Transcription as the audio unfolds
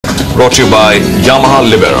brought to you by Yamaha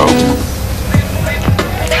Libero.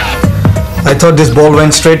 I thought this ball went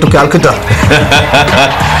straight to Calcutta.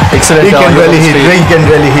 Excellent. He can really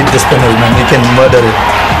hit this penalty, man. He can murder it.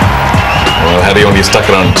 Well, had he only stuck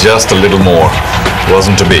around just a little more,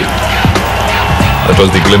 wasn't to be. That was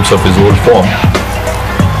the glimpse of his old form.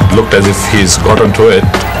 Looked as if he's got onto it.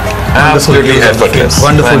 Absolutely effortless.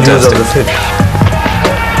 Wonderful use of the hit.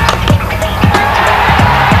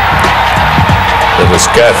 That was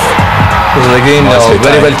KAIF. This is again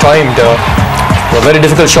very well timed. A very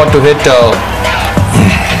difficult shot to hit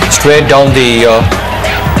straight down the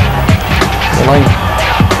line.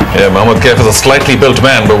 Yeah, Mohammed KAIF is a slightly built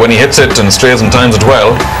man, but when he hits it and strays and times it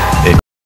well,